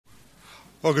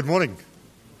Well, good morning.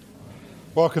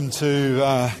 Welcome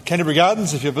to Canterbury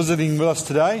Gardens. If you're visiting with us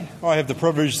today, I have the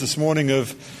privilege this morning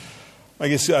of,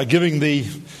 giving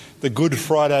the Good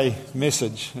Friday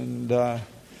message, and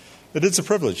it is a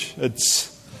privilege.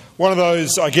 It's one of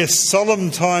those,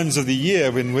 solemn times of the year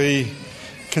when we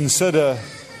consider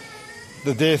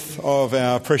the death of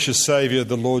our precious Saviour,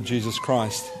 the Lord Jesus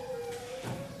Christ.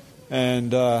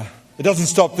 And it doesn't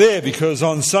stop there, because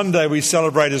on Sunday we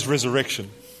celebrate His resurrection.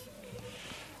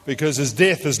 Because His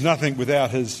death is nothing without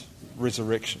His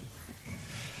resurrection.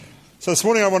 So this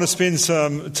morning I want to spend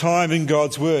some time in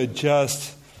God's Word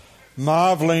just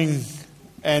marvelling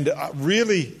and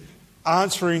really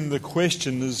answering the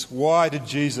question is, why did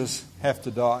Jesus have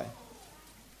to die?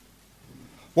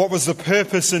 What was the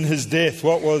purpose in His death?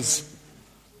 What was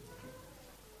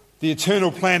the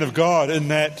eternal plan of God in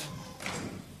that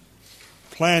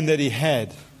plan that He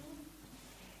had?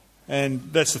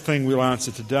 And that's the thing we'll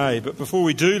answer today. But before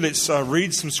we do, let's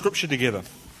read some Scripture together.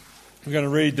 We're going to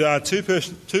read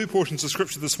two portions of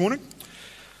Scripture this morning.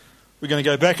 We're going to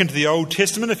go back into the Old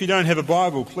Testament. If you don't have a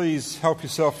Bible, please help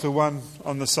yourself to one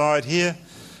on the side here.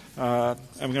 And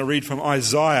we're going to read from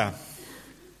Isaiah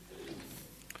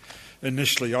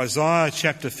initially. Isaiah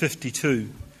chapter 52,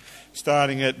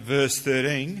 starting at verse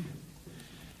 13.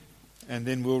 And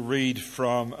then we'll read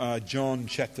from John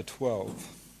chapter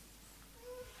 12.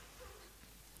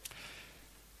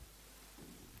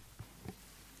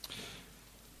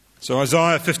 So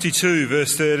Isaiah 52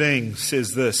 verse 13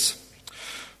 says this: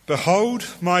 "Behold,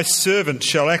 my servant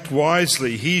shall act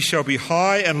wisely. He shall be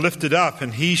high and lifted up,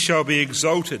 and he shall be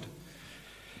exalted.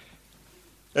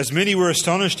 As many were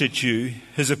astonished at you,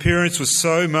 his appearance was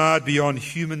so marred beyond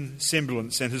human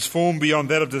semblance, and his form beyond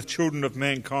that of the children of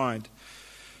mankind.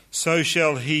 So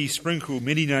shall he sprinkle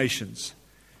many nations.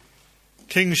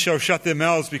 Kings shall shut their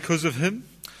mouths because of him,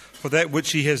 for that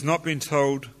which he has not been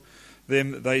told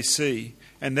them they see,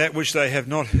 and that which they have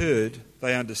not heard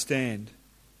they understand.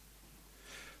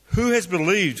 Who has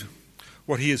believed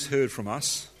what he has heard from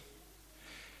us?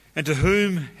 And to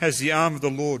whom has the arm of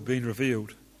the Lord been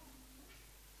revealed?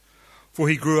 For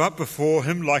he grew up before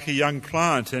him like a young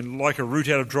plant, and like a root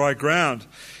out of dry ground.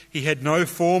 He had no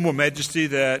form or majesty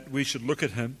that we should look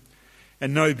at him,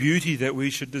 and no beauty that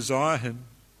we should desire him.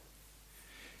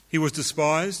 He was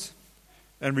despised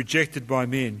and rejected by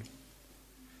men,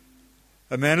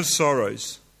 a man of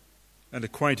sorrows and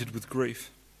acquainted with grief,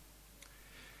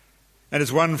 and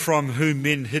as one from whom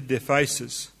men hid their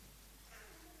faces.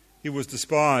 He was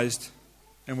despised,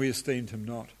 and we esteemed him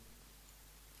not.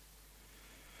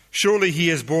 Surely he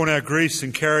has borne our griefs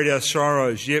and carried our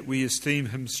sorrows, yet we esteem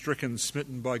him stricken,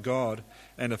 smitten by God,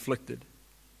 and afflicted.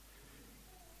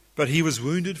 But he was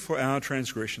wounded for our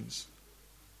transgressions.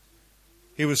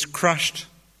 He was crushed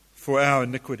for our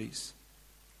iniquities.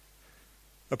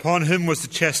 Upon him was the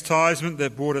chastisement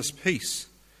that brought us peace,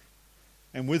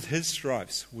 and with his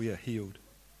stripes we are healed.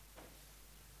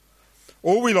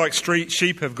 All we like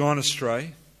sheep have gone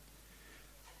astray.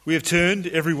 We have turned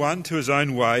every one to his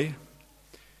own way,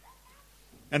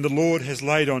 and the Lord has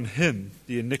laid on him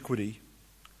the iniquity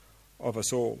of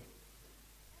us all.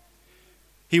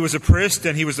 He was oppressed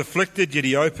and he was afflicted, yet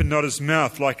he opened not his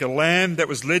mouth. Like a lamb that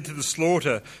was led to the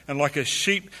slaughter, and like a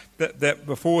sheep that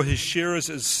before his shearers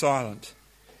is silent,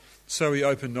 so he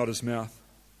opened not his mouth.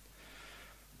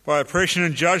 By oppression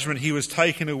and judgment he was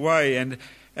taken away. And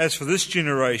as for this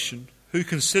generation, who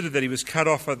considered that he was cut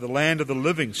off of the land of the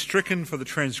living, stricken for the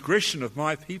transgression of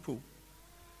my people?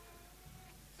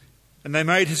 And they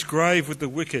made his grave with the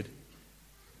wicked,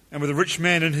 and with a rich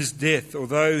man in his death,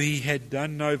 although he had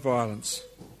done no violence,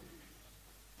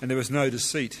 and there was no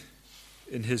deceit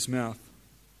in his mouth.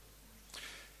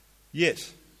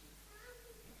 Yet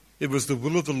it was the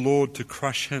will of the Lord to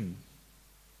crush him.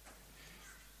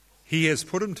 He has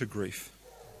put him to grief.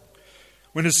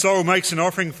 When his soul makes an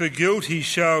offering for guilt, he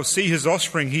shall see his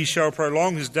offspring, he shall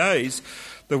prolong his days.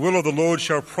 The will of the Lord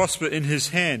shall prosper in his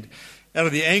hand. Out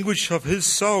of the anguish of his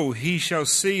soul he shall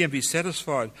see and be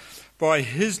satisfied. By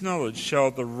his knowledge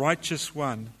shall the righteous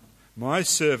one, my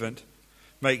servant,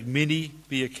 make many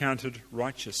be accounted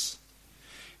righteous,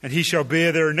 and he shall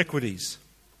bear their iniquities.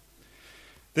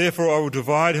 Therefore I will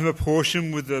divide him a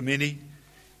portion with the many,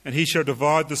 and he shall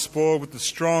divide the spoil with the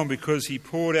strong, because he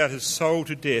poured out his soul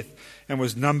to death and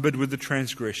was numbered with the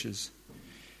transgressors.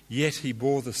 Yet he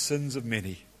bore the sins of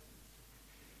many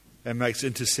and makes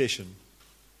intercession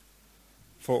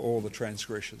for all the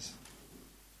transgressors."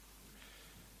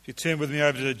 If you turn with me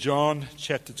over to John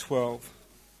chapter 12.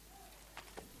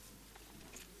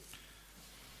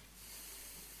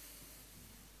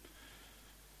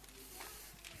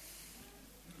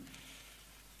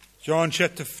 John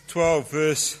chapter 12,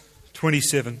 verse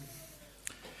 27.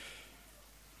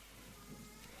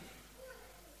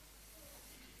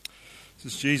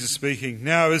 This is Jesus speaking.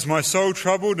 Now is my soul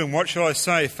troubled, and what shall I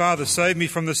say? Father, save me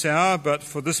from this hour, but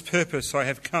for this purpose I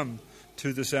have come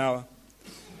to this hour.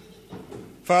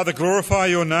 Father, glorify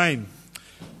your name.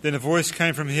 Then a voice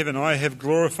came from heaven, I have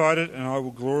glorified it, and I will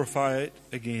glorify it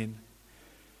again.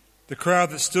 The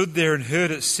crowd that stood there and heard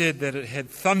it said that it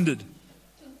had thundered.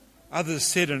 Others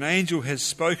said, an angel has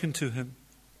spoken to him.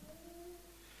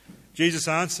 Jesus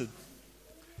answered,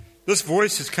 this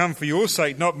voice has come for your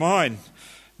sake, not mine.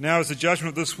 Now is the judgment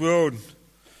of this world.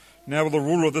 Now will the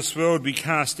ruler of this world be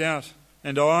cast out.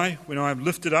 And I, when I am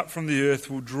lifted up from the earth,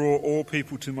 will draw all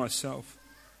people to myself.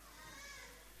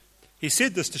 He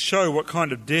said this to show what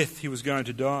kind of death he was going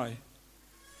to die.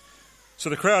 So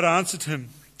the crowd answered him,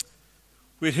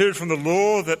 we had heard from the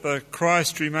law that the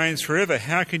Christ remains forever.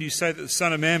 How can you say that the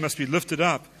Son of Man must be lifted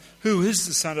up? Who is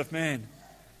the Son of Man?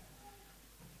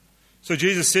 So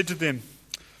Jesus said to them,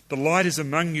 the light is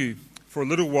among you for a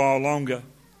little while longer.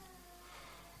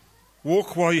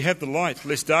 Walk while you have the light,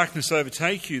 lest darkness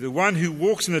overtake you. The one who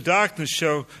walks in the darkness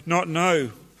shall not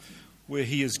know where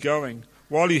he is going.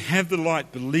 While you have the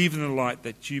light, believe in the light,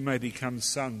 that you may become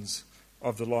sons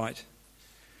of the light.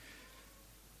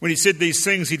 When he said these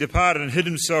things, he departed and hid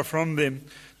himself from them.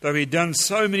 Though he had done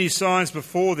so many signs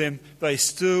before them, they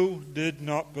still did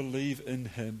not believe in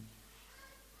him.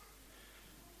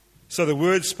 So the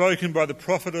word spoken by the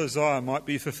prophet Isaiah might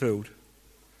be fulfilled.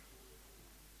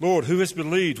 Lord, who has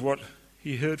believed what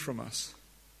he heard from us?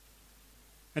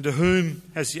 And to whom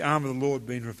has the arm of the Lord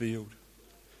been revealed?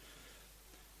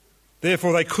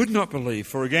 Therefore they could not believe,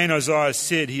 for again Isaiah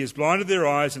said, he has blinded their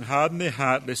eyes and hardened their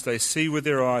heart, lest they see with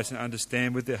their eyes and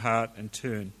understand with their heart and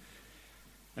turn,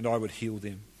 and I would heal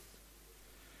them.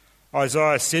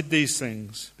 Isaiah said these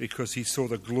things because he saw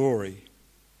the glory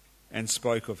and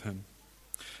spoke of him.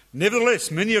 Nevertheless,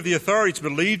 many of the authorities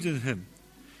believed in him,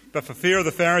 but for fear of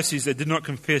the Pharisees they did not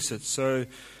confess it, so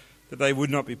that they would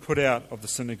not be put out of the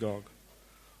synagogue.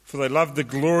 For they loved the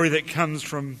glory that comes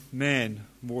from man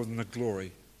more than the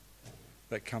glory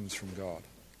that comes from God.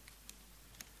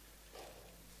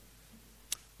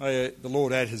 May the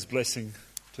Lord add his blessing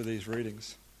to these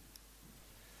readings.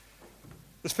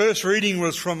 This first reading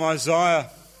was from Isaiah.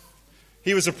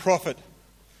 He was a prophet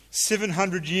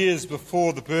 700 years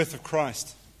before the birth of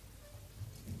Christ.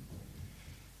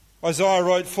 Isaiah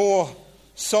wrote four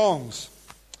songs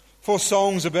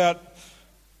about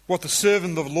what the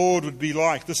servant of the Lord would be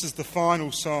like. This is the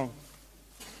final song.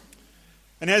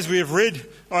 And as we have read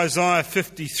Isaiah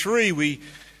 53,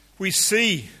 we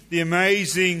see the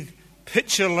amazing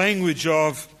picture language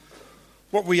of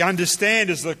what we understand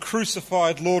as the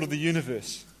crucified Lord of the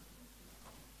universe.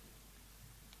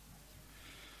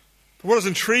 But what is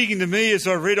intriguing to me as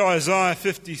I read Isaiah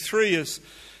 53 is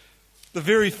the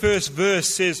very first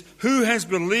verse says, who has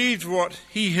believed what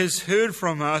he has heard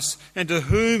from us, and to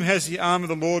whom has the arm of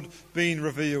the Lord been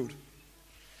revealed?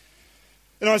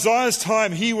 In Isaiah's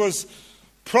time, he was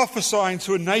prophesying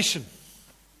to a nation.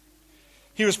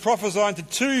 He was prophesying to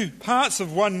two parts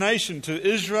of one nation, to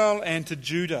Israel and to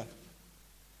Judah.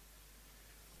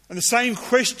 And the same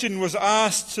question was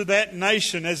asked to that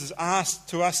nation as is asked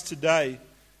to us today.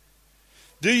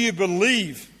 Do you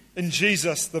believe in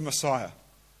Jesus the Messiah?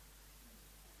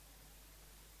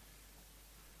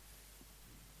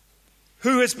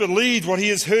 Who has believed what he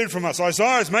has heard from us?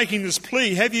 Isaiah is making this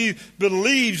plea. Have you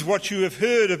believed what you have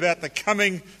heard about the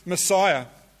coming Messiah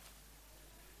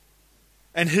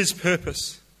and his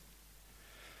purpose?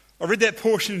 I read that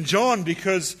portion in John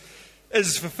because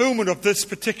as fulfillment of this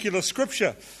particular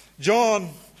scripture,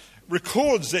 John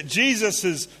records that Jesus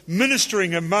is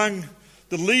ministering among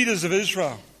the leaders of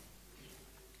Israel.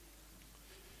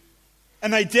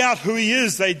 And they doubt who he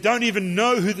is. They don't even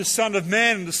know who the Son of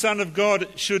Man and the Son of God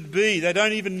should be. They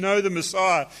don't even know the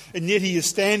Messiah. And yet he is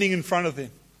standing in front of them.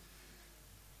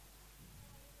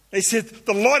 They said,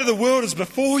 the light of the world is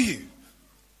before you.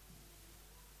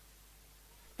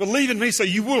 Believe in me so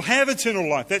you will have eternal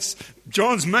life. That's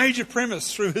John's major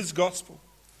premise through his gospel.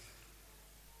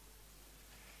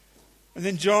 And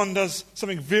then John does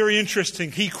something very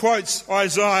interesting. He quotes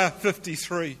Isaiah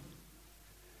 53.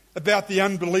 About the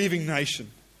unbelieving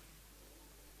nation.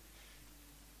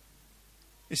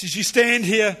 He says, you stand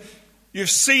here, you've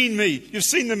seen me, you've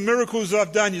seen the miracles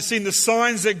I've done, you've seen the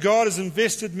signs that God has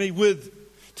invested me with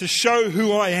to show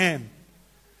who I am.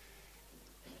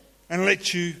 And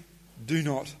let you do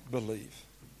not believe.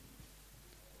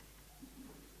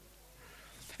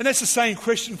 And that's the same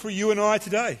question for you and I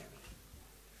today.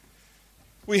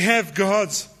 We have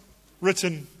God's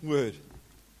written word.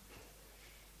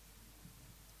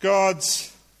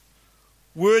 God's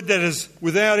word that is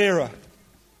without error.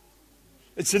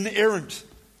 It's inerrant.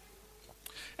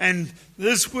 And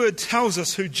this word tells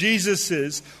us who Jesus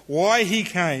is, why he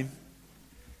came,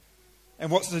 and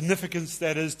what significance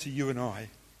that is to you and I.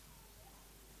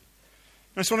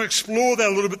 I just want to explore that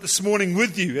a little bit this morning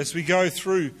with you as we go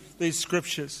through these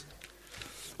scriptures.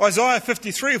 Isaiah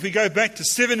 53, if we go back to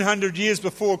 700 years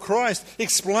before Christ,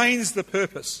 explains the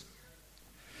purpose.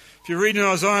 If you read in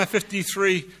Isaiah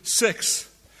 53:6,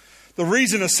 the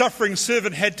reason a suffering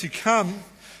servant had to come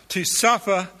to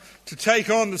suffer, to take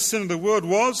on the sin of the world,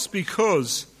 was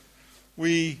because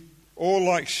we all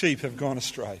like sheep have gone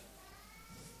astray.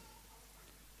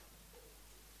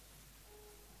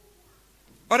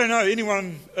 I don't know,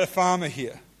 anyone a farmer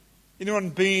here?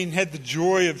 Anyone had the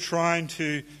joy of trying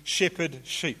to shepherd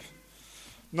sheep?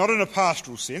 Not in a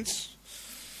pastoral sense,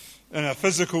 in a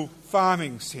physical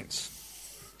farming sense.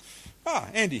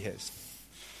 Andy has.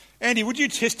 Andy, would you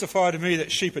testify to me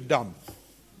that sheep are dumb?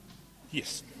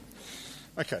 Yes.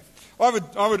 Okay. I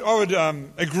would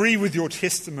agree with your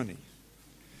testimony.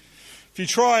 If you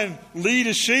try and lead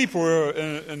a sheep, or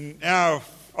in our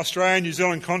Australian, New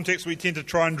Zealand context, we tend to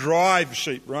try and drive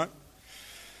sheep, right?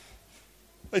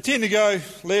 They tend to go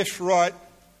left, right,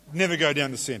 never go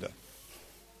down the centre.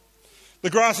 The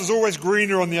grass is always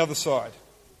greener on the other side.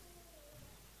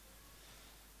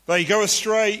 They go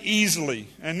astray easily.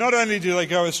 And not only do they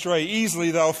go astray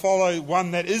easily, they'll follow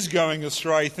one that is going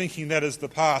astray, thinking that is the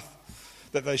path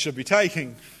that they should be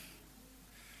taking.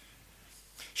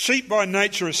 Sheep by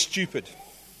nature are stupid.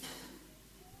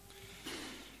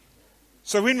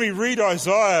 So when we read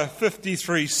Isaiah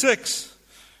 53:6,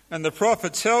 and the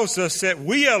prophet tells us that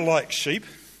we are like sheep,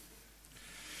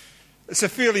 it's a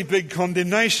fairly big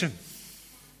condemnation.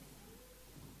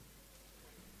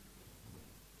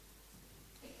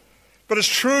 But it's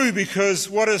true, because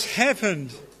what has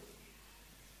happened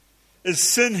is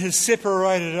sin has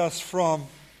separated us from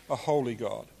a holy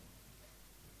God.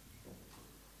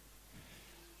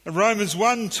 And Romans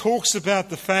 1 talks about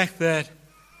the fact that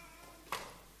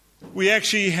we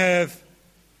actually have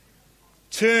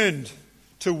turned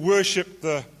to worship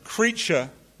the creature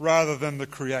rather than the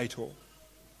Creator.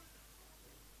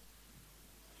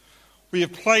 We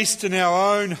have placed in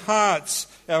our own hearts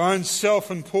our own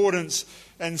self-importance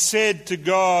and said to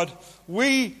God,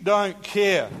 we don't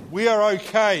care. We are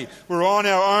okay. We're on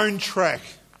our own track.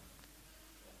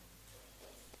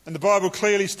 And the Bible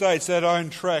clearly states that own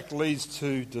track leads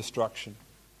to destruction.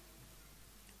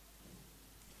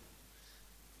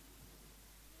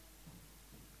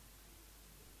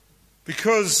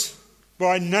 Because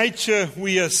by nature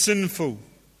we are sinful,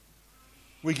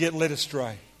 we get led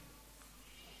astray.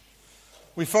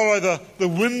 We follow the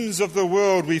whims of the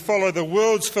world. We follow the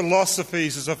world's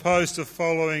philosophies as opposed to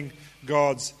following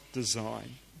God's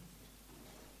design.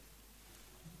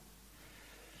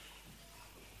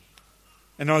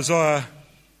 And Isaiah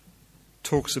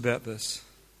talks about this.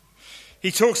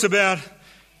 He talks about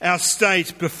our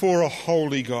state before a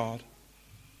holy God.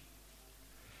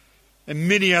 And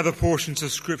many other portions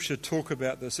of Scripture talk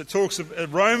about this.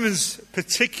 Romans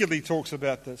particularly talks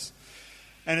about this.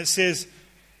 And it says,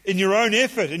 in your own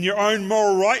effort, in your own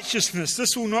moral righteousness,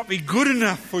 this will not be good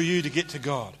enough for you to get to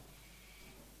God.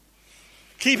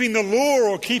 Keeping the law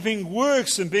or keeping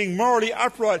works and being morally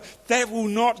upright, that will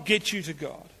not get you to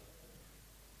God.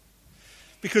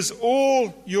 Because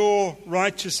all your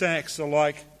righteous acts are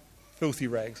like filthy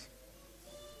rags.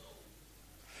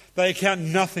 They account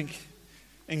nothing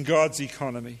in God's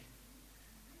economy.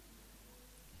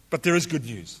 But there is good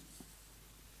news.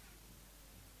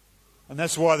 And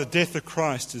that's why the death of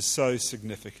Christ is so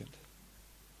significant.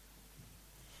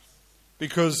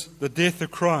 Because the death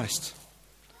of Christ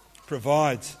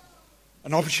provides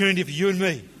an opportunity for you and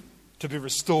me to be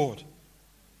restored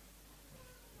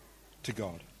to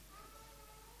God.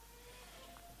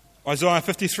 Isaiah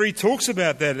 53 talks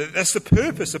about that. That's the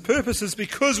purpose. The purpose is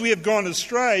because we have gone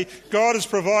astray, God is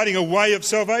providing a way of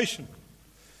salvation.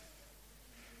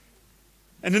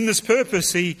 And in this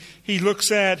purpose, he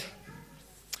looks at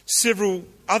several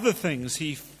other things.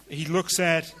 He looks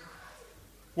at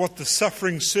what the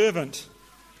suffering servant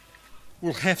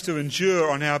will have to endure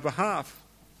on our behalf.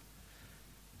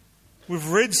 We've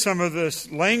read some of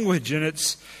this language, and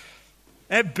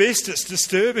at best it's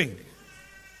disturbing.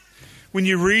 When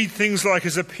you read things like,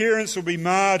 his appearance will be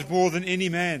marred more than any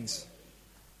man's.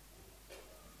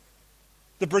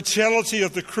 The brutality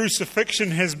of the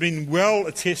crucifixion has been well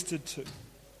attested to.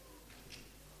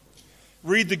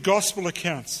 Read the gospel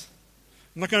accounts.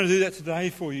 I'm not going to do that today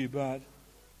for you, but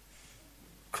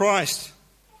Christ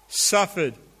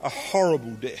suffered a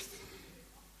horrible death.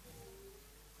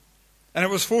 And it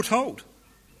was foretold.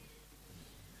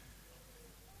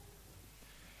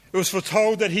 It was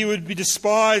foretold that he would be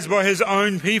despised by his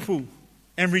own people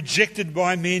and rejected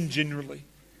by men generally.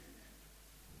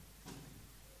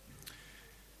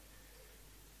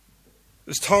 It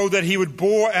was told that he would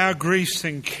bore our griefs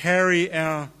and carry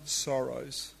our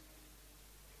sorrows.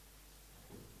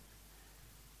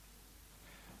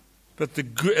 But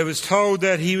it was told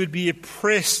that he would be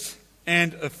oppressed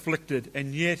and afflicted,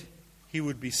 and yet he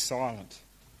would be silent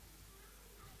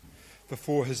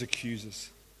before his accusers.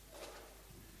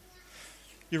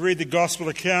 You read the gospel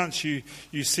accounts, you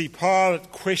see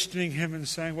Pilate questioning him and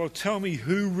saying, well, tell me,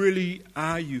 who really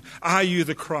are you? Are you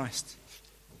the Christ?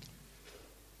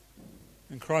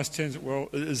 And Christ turns it, well,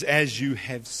 it is as you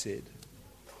have said.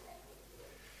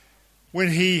 When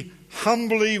he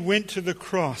humbly went to the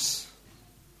cross,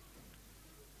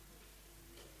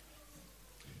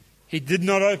 he did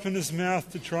not open his mouth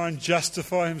to try and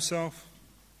justify himself.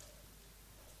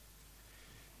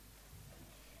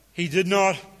 He did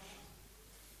not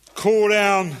call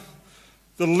down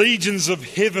the legions of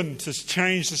heaven to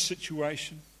change the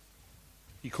situation.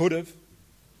 He could have.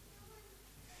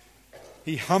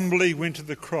 He humbly went to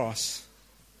the cross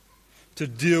to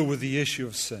deal with the issue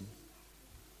of sin.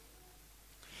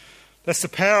 That's the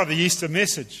power of the Easter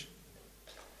message,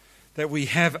 that we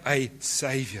have a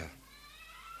Saviour.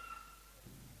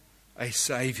 A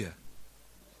Saviour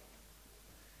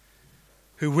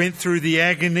who went through the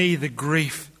agony, the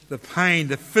grief, the pain,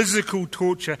 the physical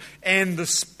torture, and the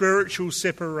spiritual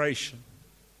separation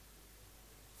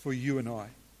for you and I.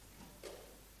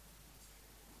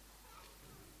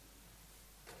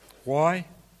 Why?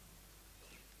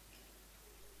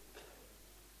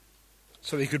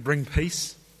 So he could bring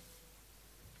peace.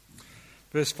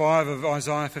 Verse 5 of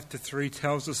Isaiah 53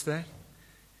 tells us that.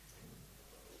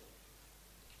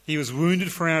 He was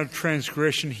wounded for our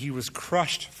transgression. He was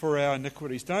crushed for our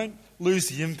iniquities. Don't lose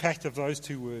the impact of those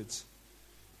two words.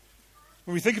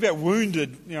 When we think about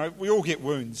wounded, we all get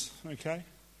wounds, okay?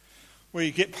 We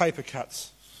get paper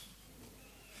cuts.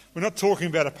 We're not talking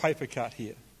about a paper cut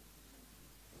here.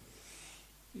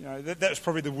 That's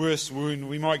probably the worst wound.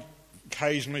 We might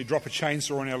occasionally drop a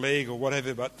chainsaw on our leg or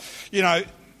whatever, but,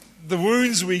 the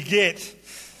wounds we get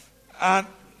aren't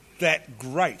that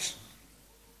great.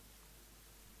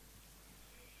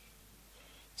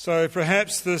 So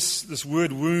perhaps this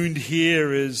word wound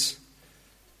here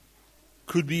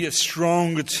could be a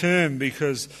stronger term,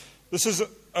 because this is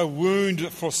a wound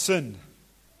for sin.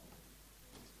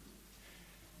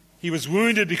 He was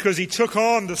wounded because he took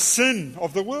on the sin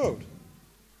of the world.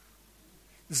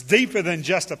 It's deeper than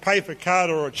just a paper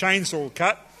cut or a chainsaw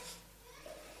cut.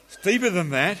 It's deeper than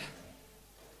that.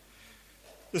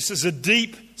 This is a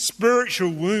deep spiritual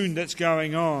wound that's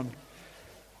going on.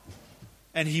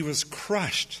 And he was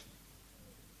crushed.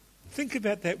 Think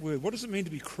about that word. What does it mean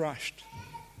to be crushed?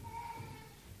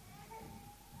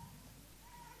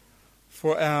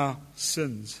 For our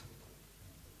sins.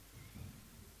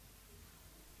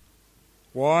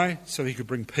 Why? So he could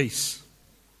bring peace.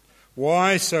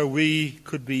 Why? So we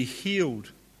could be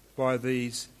healed by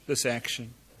this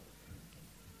action.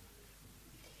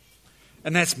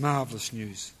 And that's marvellous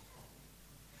news.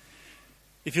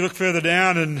 If you look further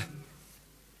down in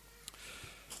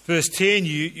verse 10,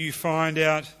 you find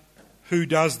out who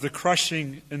does the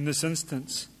crushing in this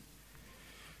instance.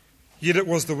 Yet it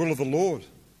was the will of the Lord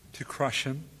to crush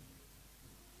him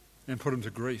and put him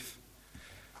to grief.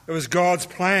 It was God's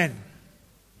plan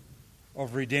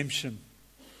of redemption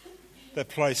that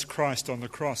placed Christ on the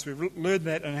cross. We've learned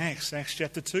that in Acts. Acts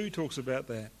chapter 2 talks about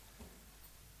that.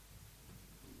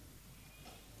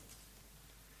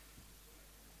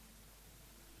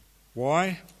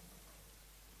 Why?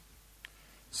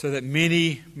 So that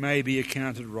many may be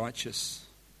accounted righteous.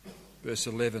 Verse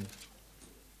 11.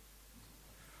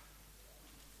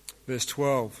 Verse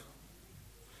 12.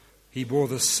 He bore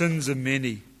the sins of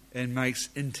many and makes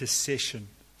intercession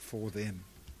for them.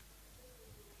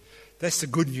 That's the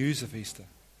good news of Easter.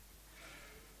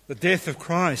 The death of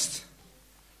Christ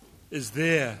is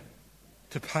there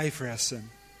to pay for our sin.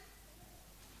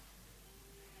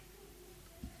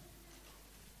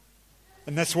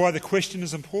 And that's why the question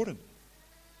is important.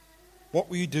 What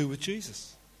will you do with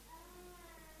Jesus?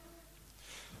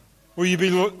 Will you be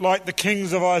like the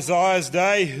kings of Isaiah's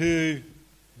day who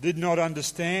did not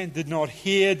understand, did not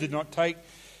hear, did not take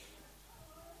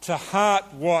to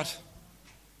heart what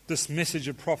this message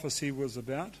of prophecy was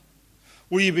about?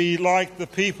 Will you be like the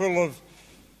people of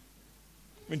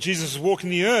when Jesus was walking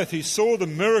the earth, who saw the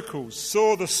miracles,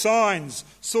 saw the signs,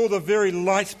 saw the very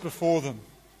light before them,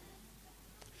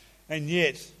 and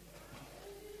yet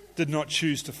did not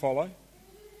choose to follow?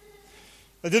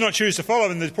 They did not choose to follow.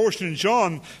 In the portion in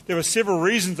John, there were several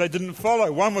reasons they didn't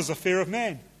follow. One was the fear of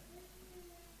man.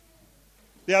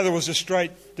 The other was just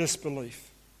straight disbelief.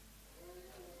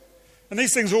 And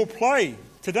these things all play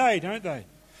today, don't they?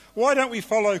 Why don't we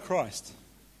follow Christ?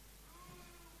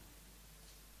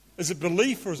 Is it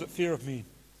belief or is it fear of men?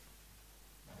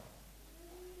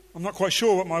 I'm not quite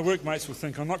sure what my workmates will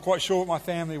think. I'm not quite sure what my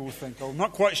family will think. I'm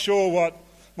not quite sure what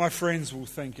my friends will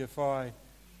think if I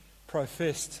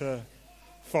profess to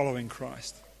following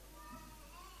Christ.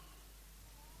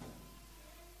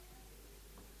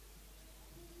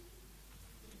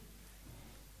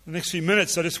 The next few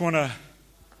minutes, I just want to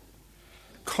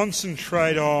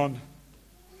concentrate on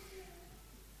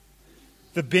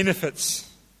the benefits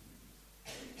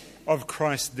of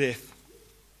Christ's death.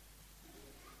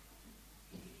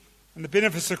 And the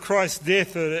benefits of Christ's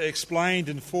death are explained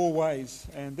in 4 ways,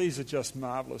 and these are just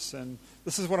marvellous. And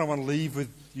this is what I want to leave with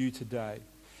you today.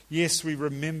 Yes, we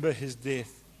remember his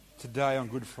death today on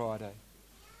Good Friday.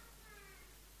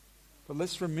 But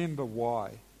let's remember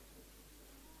why.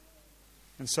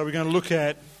 And so we're going to look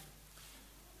at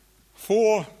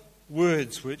 4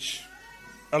 words which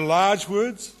are large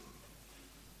words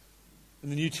in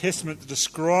the New Testament to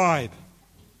describe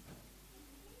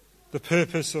the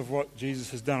purpose of what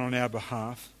Jesus has done on our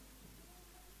behalf.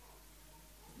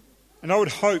 And I would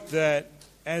hope that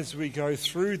as we go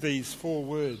through these 4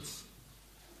 words,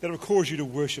 that it will cause you to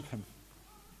worship him.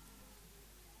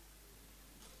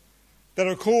 That it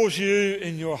will cause you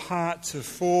in your heart to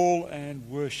fall and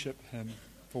worship him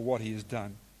for what he has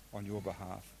done on your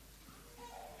behalf.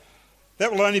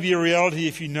 That will only be a reality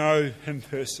if you know him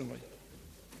personally.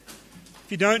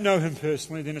 If you don't know him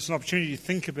personally, then it's an opportunity to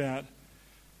think about,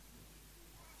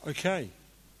 okay,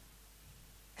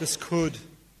 this could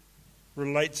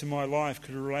relate to my life,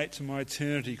 could relate to my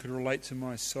eternity, could relate to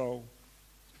my soul.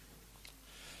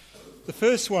 The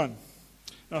first one,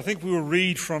 and I think we will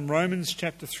read from Romans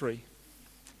chapter 3. If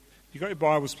you've got your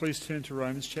Bibles, please turn to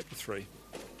Romans chapter 3.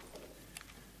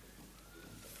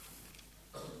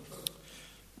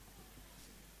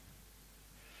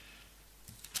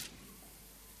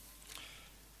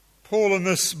 Paul in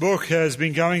this book has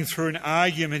been going through an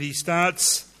argument. He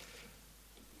starts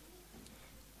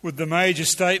with the major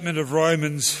statement of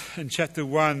Romans in chapter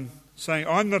 1, saying,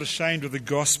 I'm not ashamed of the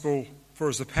gospel, for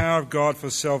it is the power of God for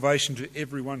salvation to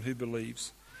everyone who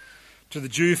believes, to the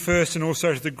Jew first and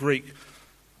also to the Greek.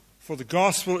 For the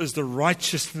gospel is the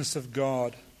righteousness of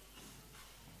God.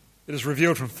 It is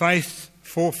revealed from faith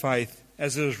for faith,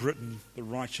 as it is written, the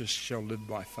righteous shall live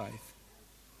by faith.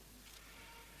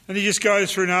 And he just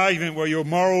goes through an argument where your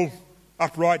moral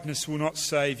uprightness will not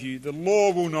save you. The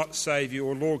law will not save you,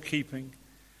 or law keeping.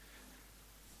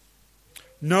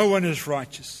 No one is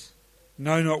righteous.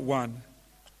 No, not one.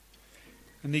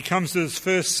 And he comes to his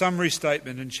first summary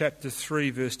statement in chapter 3,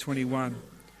 verse 21.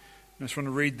 I just want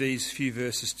to read these few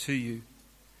verses to you.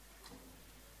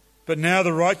 But now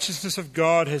the righteousness of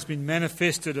God has been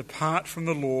manifested apart from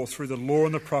the law, through the law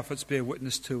and the prophets bear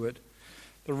witness to it.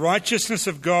 The righteousness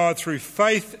of God through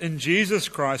faith in Jesus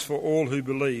Christ for all who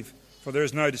believe, for there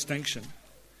is no distinction.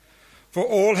 For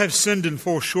all have sinned and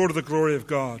fall short of the glory of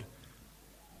God,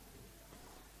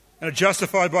 and are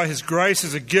justified by his grace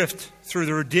as a gift through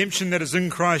the redemption that is in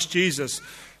Christ Jesus,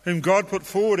 whom God put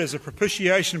forward as a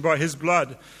propitiation by his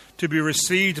blood to be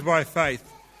received by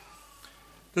faith.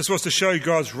 This was to show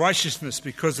God's righteousness,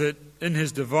 because in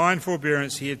his divine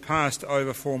forbearance he had passed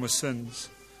over former sins.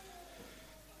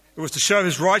 It was to show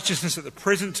his righteousness at the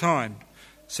present time,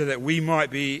 so that he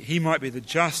might be the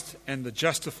just and the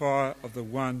justifier of the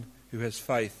one who has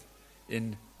faith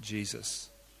in Jesus.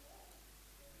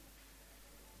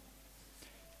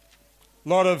 A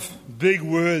lot of big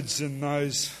words in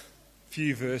those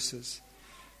few verses,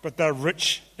 but they're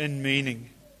rich in meaning.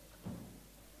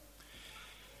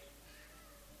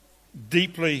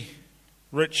 Deeply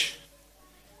rich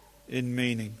in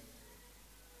meaning.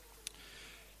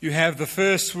 You have the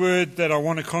first word that I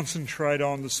want to concentrate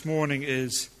on this morning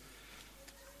is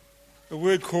a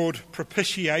word called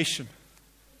propitiation.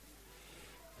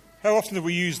 How often do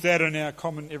we use that in our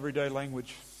common everyday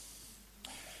language?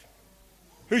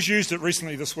 Who's used it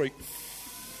recently this week?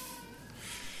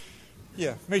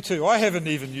 Yeah, me too. I haven't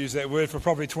even used that word for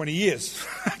probably 20 years.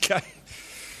 Okay.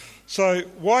 So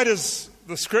why does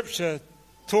the scripture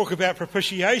talk about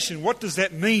propitiation? What does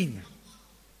that mean?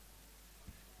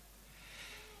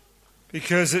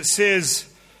 Because it says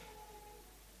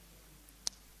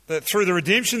that through the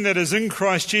redemption that is in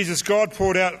Christ Jesus, God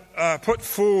put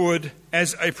forward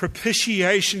as a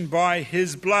propitiation by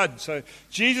his blood. So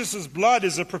Jesus' blood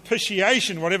is a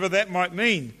propitiation, whatever that might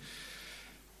mean.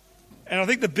 And I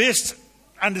think the best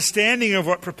understanding of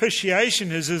what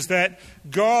propitiation is that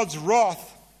God's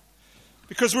wrath,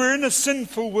 because we're in a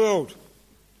sinful world,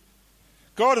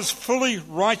 God is fully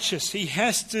righteous. He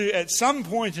has to, at some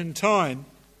point in time,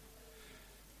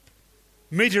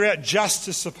 meter out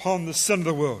justice upon the sin of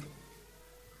the world.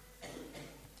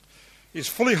 He's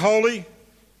fully holy,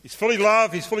 He's fully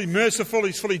love, He's fully merciful,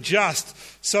 He's fully just.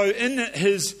 So in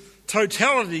His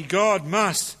totality, God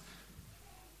must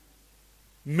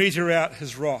meter out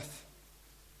His wrath.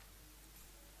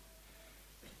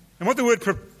 And what the word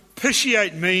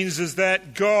propitiate means is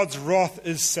that God's wrath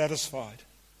is satisfied.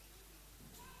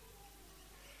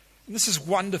 And this is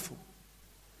wonderful.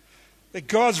 That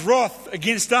God's wrath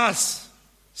against us,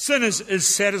 sinners, is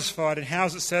satisfied. And how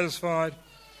is it satisfied?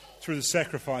 Through the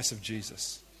sacrifice of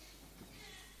Jesus.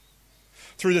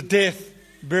 Through the death,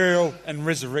 burial, and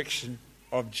resurrection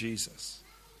of Jesus.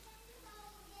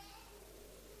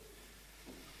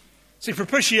 See,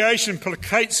 propitiation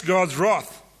placates God's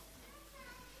wrath.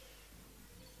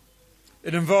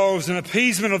 It involves an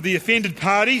appeasement of the offended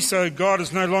party, so God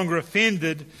is no longer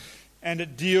offended, and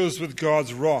it deals with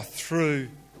God's wrath through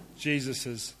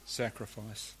Jesus'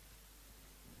 sacrifice.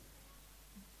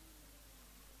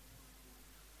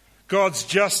 God's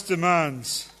just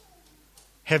demands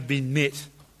have been met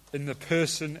in the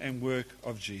person and work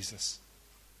of Jesus.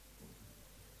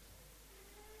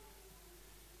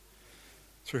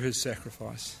 Through His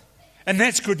sacrifice. And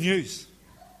that's good news.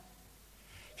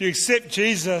 If you accept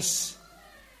Jesus,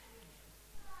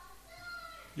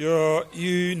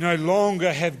 you no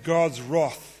longer have God's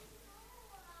wrath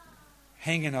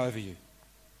hanging over you.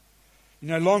 You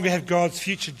no longer have God's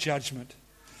future judgment.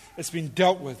 It's been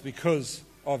dealt with because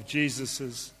of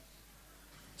Jesus'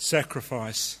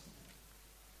 sacrifice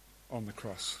on the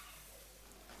cross.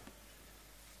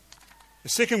 The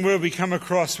second word we come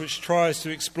across, which tries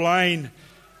to explain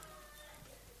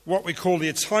what we call the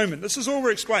atonement. This is all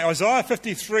we're explaining. Isaiah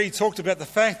 53 talked about the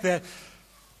fact that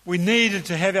we needed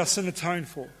to have our sin atoned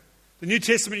for. The New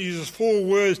Testament uses 4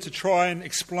 words to try and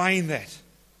explain that.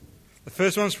 The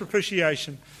first one is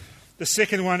propitiation. The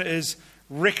second one is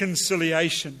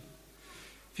reconciliation.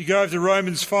 If you go over to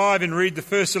Romans 5 and read the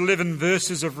first 11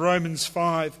 verses of Romans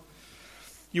 5,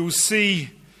 you will see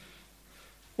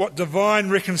what divine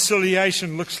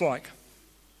reconciliation looks like.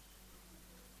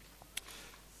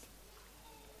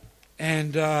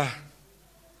 And it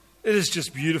is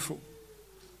just beautiful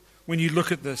when you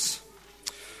look at this.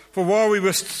 For while we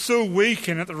were still weak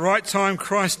and at the right time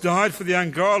Christ died for the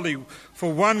ungodly,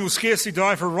 for one will scarcely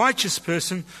die for a righteous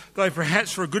person, though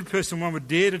perhaps for a good person one would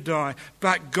dare to die.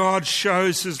 But God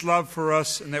shows His love for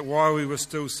us, and that while we were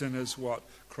still sinners, what?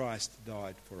 Christ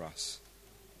died for us.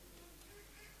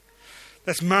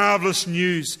 That's marvellous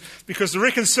news, because the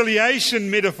reconciliation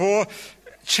metaphor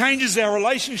changes our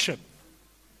relationship.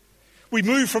 We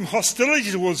move from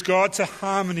hostility towards God to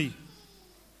harmony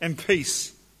and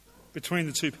peace between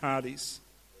the two parties.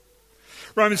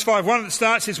 Romans 5:1 at the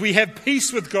start says we have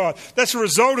peace with God. That's a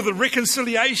result of the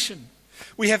reconciliation.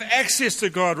 We have access to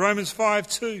God. Romans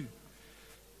 5:2.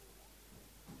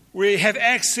 We have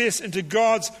access into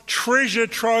God's treasure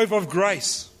trove of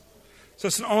grace. So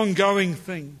it's an ongoing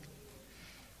thing.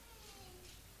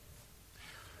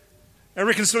 Our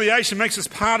reconciliation makes us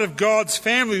part of God's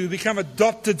family. We become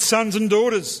adopted sons and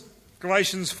daughters.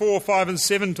 Galatians 4:5 and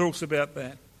 7 talks about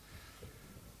that.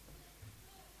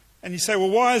 And you say, well,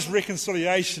 why is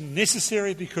reconciliation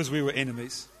necessary? Because we were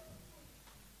enemies.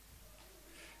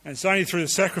 And it's only through the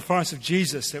sacrifice of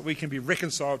Jesus that we can be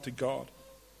reconciled to God.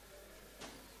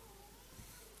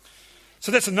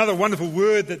 So that's another wonderful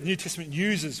word that the New Testament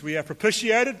uses. We are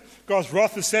propitiated. God's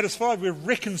wrath is satisfied. We're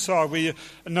reconciled. We are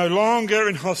no longer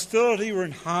in hostility. We're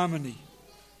in harmony.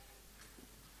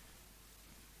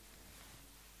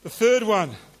 The third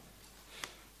one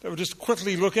that we'll just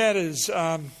quickly look at is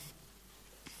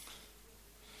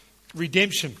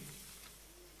redemption.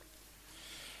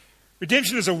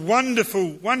 Redemption is a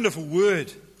wonderful, wonderful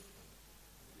word.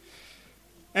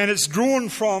 And it's drawn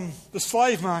from the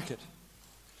slave market.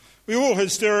 We all heard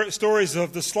stories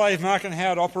of the slave market and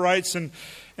how it operates, and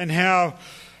how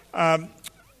a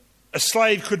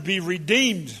slave could be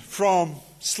redeemed from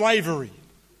slavery.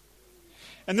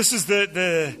 And this is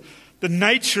the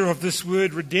nature of this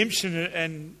word redemption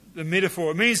and the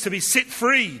metaphor. It means to be set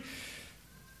free.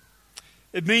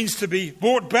 It means to be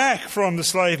bought back from the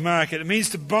slave market. It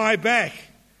means to buy back.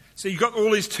 So you've got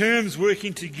all these terms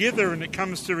working together when it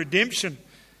comes to redemption.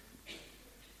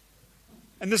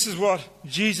 And this is what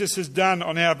Jesus has done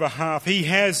on our behalf. He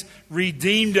has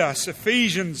redeemed us.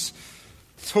 Ephesians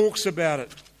talks about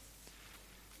it.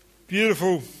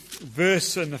 Beautiful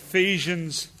verse in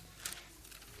Ephesians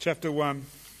chapter 1.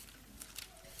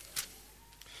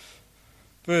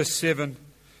 Verse 7,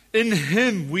 in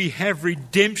him we have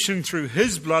redemption through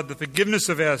his blood, the forgiveness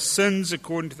of our sins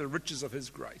according to the riches of his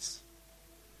grace.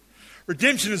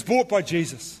 Redemption is bought by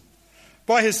Jesus,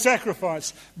 by his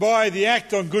sacrifice, by the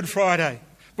act on Good Friday,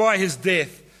 by his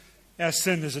death. Our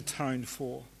sin is atoned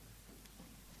for.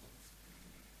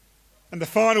 And the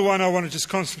final one I want to just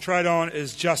concentrate on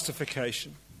is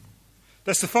justification.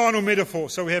 That's the final metaphor.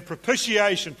 So we have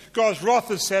propitiation. God's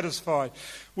wrath is satisfied.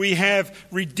 We have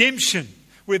redemption.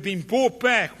 We've been bought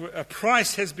back. A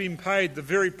price has been paid. The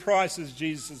very price is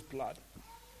Jesus' blood.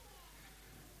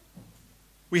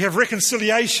 We have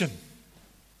reconciliation.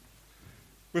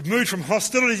 We've moved from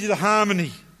hostility to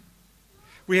harmony.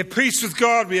 We have peace with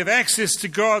God. We have access to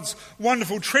God's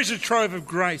wonderful treasure trove of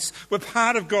grace. We're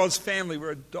part of God's family.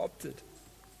 We're adopted.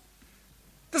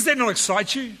 Does that not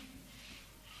excite you?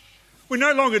 We're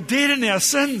no longer dead in our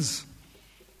sins.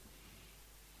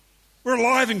 We're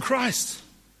alive in Christ.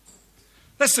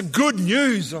 That's the good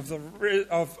news of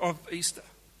Easter.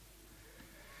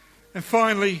 And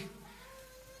finally,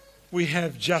 we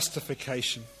have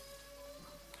justification.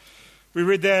 We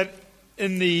read that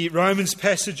in the Romans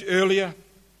passage earlier.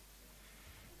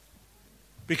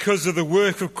 Because of the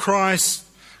work of Christ,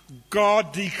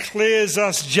 God declares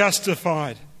us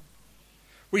justified.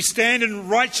 We stand in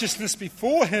righteousness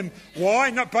before him. Why?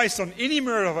 Not based on any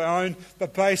merit of our own,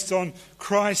 but based on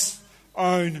Christ's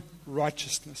own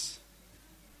righteousness.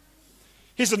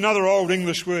 Here's another old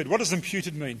English word. What does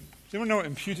imputed mean? Does anyone know what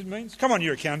imputed means? Come on,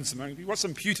 you're accountants among you. What's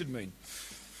imputed mean?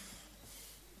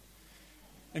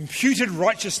 Imputed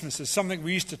righteousness is something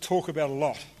we used to talk about a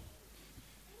lot.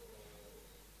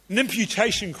 An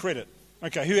imputation credit.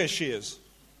 Okay, who has shares?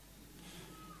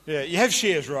 Yeah, you have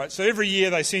shares, right? So every year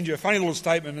they send you a funny little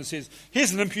statement that says,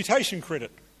 here's an imputation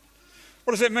credit.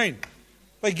 What does that mean?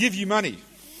 They give you money.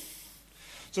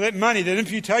 So that money, that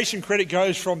imputation credit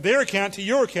goes from their account to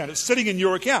your account. It's sitting in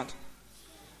your account.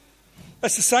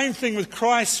 That's the same thing with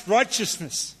Christ's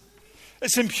righteousness.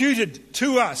 It's imputed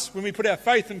to us when we put our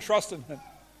faith and trust in him.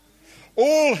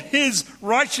 All his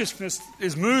righteousness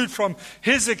is moved from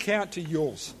his account to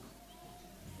yours.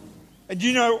 And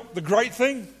you know the great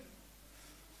thing?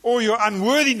 All your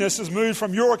unworthiness is moved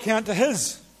from your account to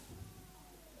his.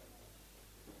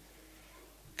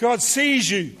 God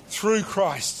sees you through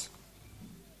Christ.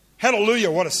 Hallelujah,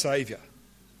 what a Saviour.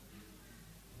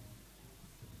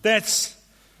 That's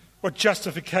what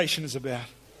justification is about.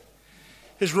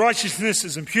 His righteousness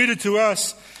is imputed to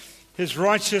us. His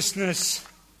righteousness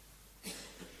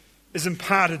is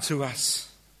imparted to us.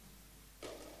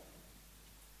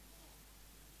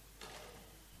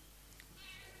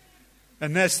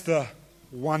 And that's the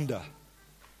wonder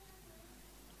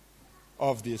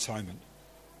of the atonement.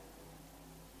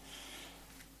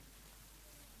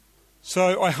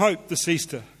 So I hope this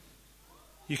Easter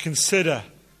you consider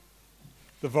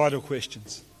the vital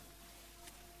questions.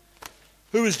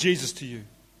 Who is Jesus to you?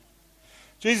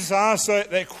 Jesus asked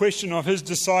that question of his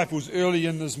disciples early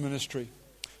in his ministry.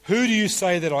 Who do you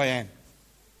say that I am?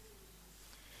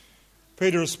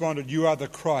 Peter responded, you are the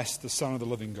Christ, the Son of the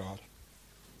living God.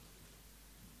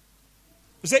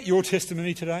 Is that your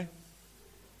testimony today?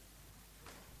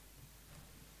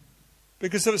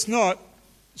 Because if it's not,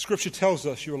 Scripture tells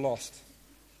us you're lost.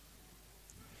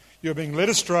 You're being led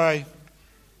astray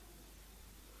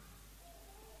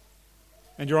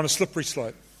and you're on a slippery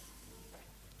slope.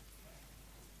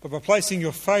 But by placing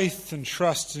your faith and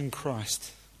trust in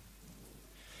Christ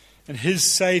and his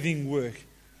saving work,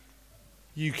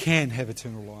 you can have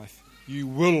eternal life. You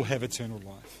will have eternal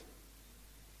life.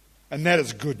 And that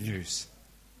is good news.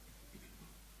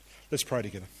 Let's pray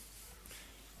together.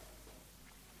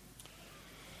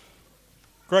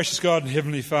 Gracious God and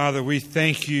Heavenly Father, we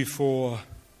thank you for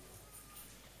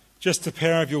just the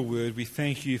power of your word. We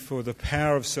thank you for the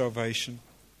power of salvation.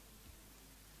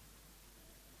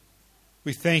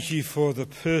 We thank you for the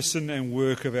person and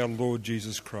work of our Lord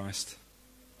Jesus Christ.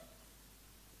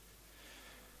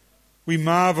 We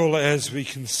marvel as we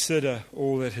consider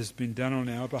all that has been done on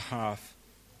our behalf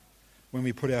when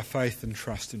we put our faith and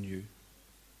trust in you.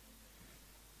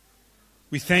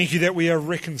 We thank you that we are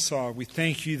reconciled. We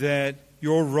thank you that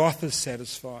your wrath is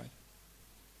satisfied.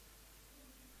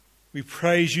 We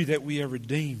praise you that we are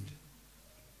redeemed.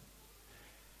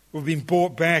 We've been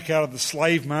bought back out of the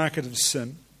slave market of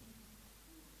sin.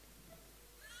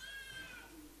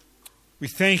 We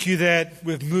thank you that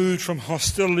we've moved from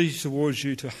hostility towards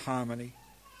you to harmony.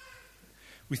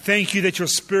 We thank you that your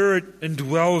Spirit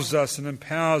indwells us and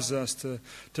empowers us to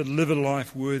live a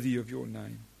life worthy of your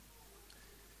name.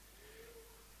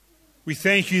 We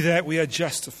thank you that we are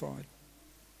justified,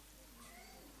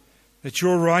 that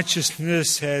your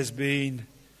righteousness has been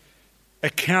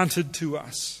accounted to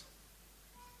us,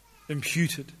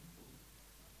 imputed.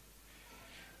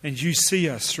 And you see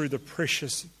us through the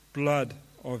precious blood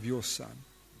of your Son.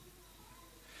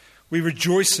 We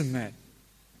rejoice in that.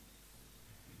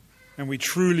 And we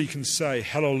truly can say,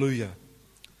 hallelujah,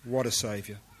 what a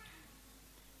Saviour.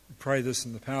 We pray this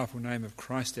in the powerful name of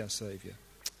Christ our Saviour.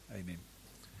 Amen.